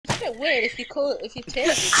bit weird if you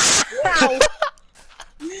taser.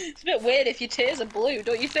 It's a bit weird if your tears are blue,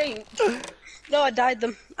 don't you think? No, I died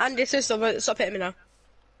them. Andy, stop hitting me now.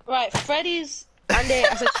 Right, Freddy's. Andy,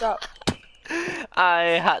 I said stop.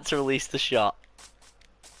 I had to release the shot.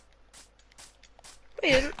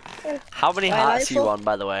 Brilliant. How many hearts are you on,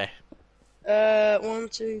 by the way? 1,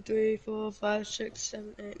 2, 3, 4, 5, 6,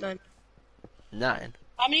 7, 8, 9. 9.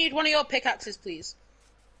 I'm gonna need one of your pickaxes, please.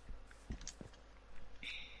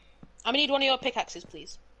 I'm gonna need one of your pickaxes,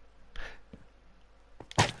 please.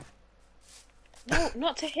 No,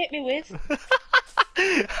 not to hit me with.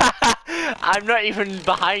 I'm not even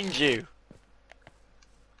behind you.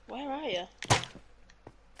 Where are you?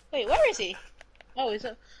 Wait, where is he? Oh, is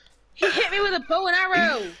it? He hit me with a bow and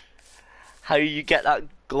arrow. How you get that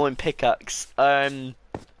glowing pickaxe? How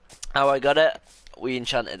I got it? We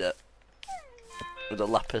enchanted it with the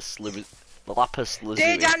lapis lazuli.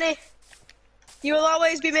 Dear Danny, you will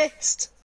always be missed.